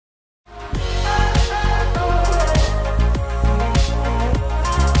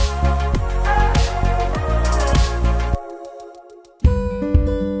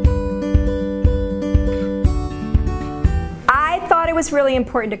It's really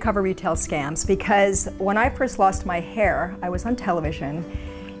important to cover retail scams because when I first lost my hair, I was on television,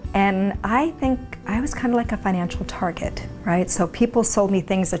 and I think I was kind of like a financial target, right? So people sold me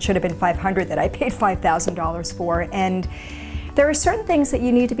things that should have been $500 that I paid $5,000 for, and there are certain things that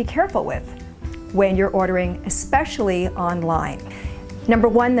you need to be careful with when you're ordering, especially online. Number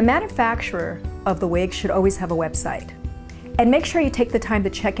one, the manufacturer of the wig should always have a website. And make sure you take the time to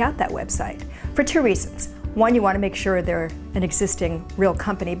check out that website for two reasons. One, you want to make sure they're an existing real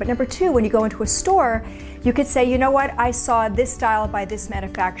company, but number two, when you go into a store, you could say, you know what, I saw this style by this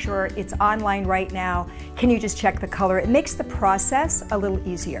manufacturer, it's online right now, can you just check the color? It makes the process a little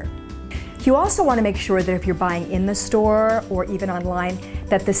easier. You also want to make sure that if you're buying in the store or even online,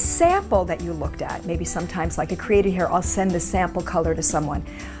 that the sample that you looked at, maybe sometimes like a CreatedHair, I'll send the sample color to someone.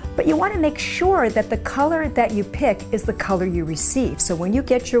 But you want to make sure that the color that you pick is the color you receive. So when you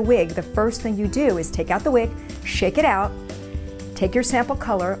get your wig, the first thing you do is take out the wig, shake it out, take your sample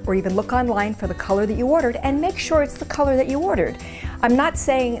color, or even look online for the color that you ordered and make sure it's the color that you ordered. I'm not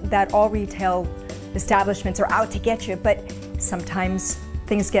saying that all retail establishments are out to get you, but sometimes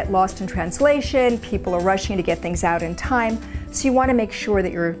things get lost in translation, people are rushing to get things out in time, so you want to make sure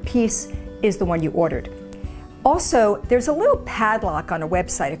that your piece is the one you ordered. Also, there's a little padlock on a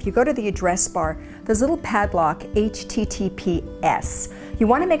website. If you go to the address bar, there's a little padlock, HTTPS. You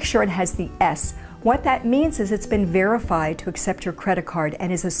want to make sure it has the S. What that means is it's been verified to accept your credit card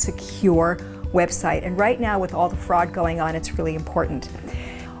and is a secure website. And right now, with all the fraud going on, it's really important.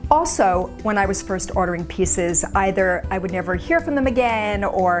 Also, when I was first ordering pieces, either I would never hear from them again,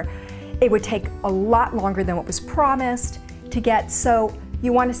 or it would take a lot longer than what was promised to get. So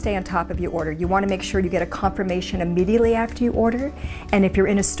you want to stay on top of your order. You want to make sure you get a confirmation immediately after you order. And if you're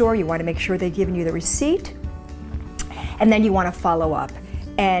in a store, you want to make sure they've given you the receipt. And then you want to follow up.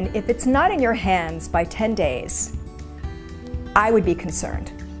 And if it's not in your hands by 10 days, I would be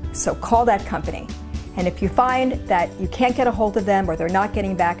concerned. So call that company. And if you find that you can't get a hold of them or they're not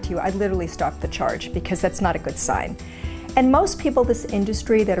getting back to you, I'd literally stop the charge because that's not a good sign. And most people in this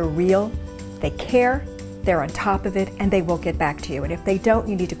industry that are real, they care, they're on top of it, and they will get back to you. And if they don't,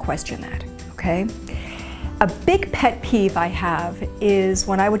 you need to question that, okay? A big pet peeve I have is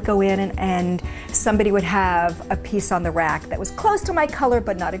when I would go in and somebody would have a piece on the rack that was close to my color,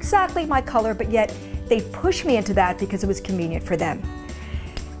 but not exactly my color, but yet they push me into that because it was convenient for them.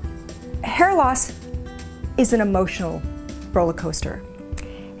 Hair loss is an emotional roller coaster.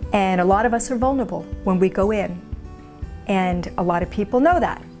 And a lot of us are vulnerable when we go in. And a lot of people know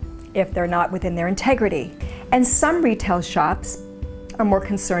that if they're not within their integrity. And some retail shops are more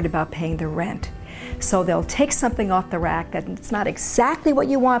concerned about paying their rent. So they'll take something off the rack that it's not exactly what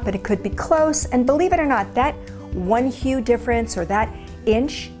you want, but it could be close. And believe it or not, that one hue difference or that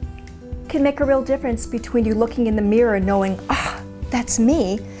inch can make a real difference between you looking in the mirror and knowing, ah, oh, that's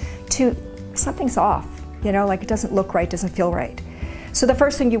me, to something's off. You know, like it doesn't look right, doesn't feel right. So the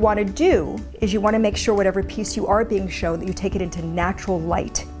first thing you want to do is you want to make sure whatever piece you are being shown that you take it into natural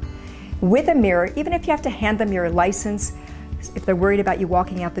light. With a mirror, even if you have to hand them your license, if they're worried about you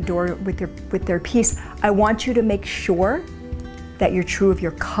walking out the door with their piece, I want you to make sure that you're true of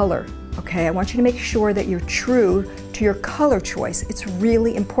your color, okay? I want you to make sure that you're true to your color choice. It's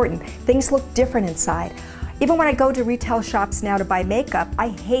really important. Things look different inside. Even when I go to retail shops now to buy makeup, I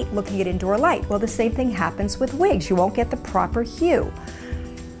hate looking at indoor light. Well, the same thing happens with wigs. You won't get the proper hue.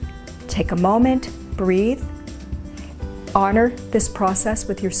 Take a moment, breathe, honor this process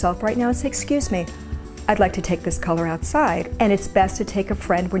with yourself right now and say, excuse me, I'd like to take this color outside. And it's best to take a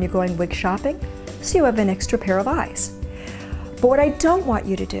friend when you're going wig shopping so you have an extra pair of eyes. But what I don't want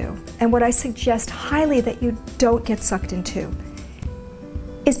you to do, and what I suggest highly that you don't get sucked into,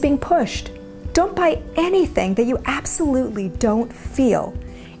 is being pushed. Don't buy anything that you absolutely don't feel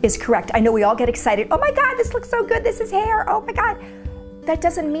is correct. I know we all get excited. Oh my God, this looks so good. This is hair. Oh my God. That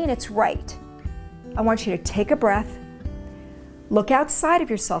doesn't mean it's right. I want you to take a breath. Look outside of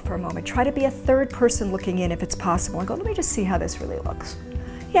yourself for a moment. Try to be a third person looking in if it's possible and go, let me just see how this really looks.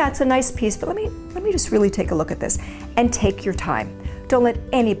 Yeah, it's a nice piece, but let me just really take a look at this and take your time. Don't let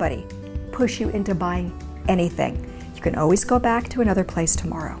anybody push you into buying anything. You can always go back to another place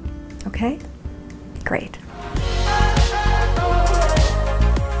tomorrow, okay? Great.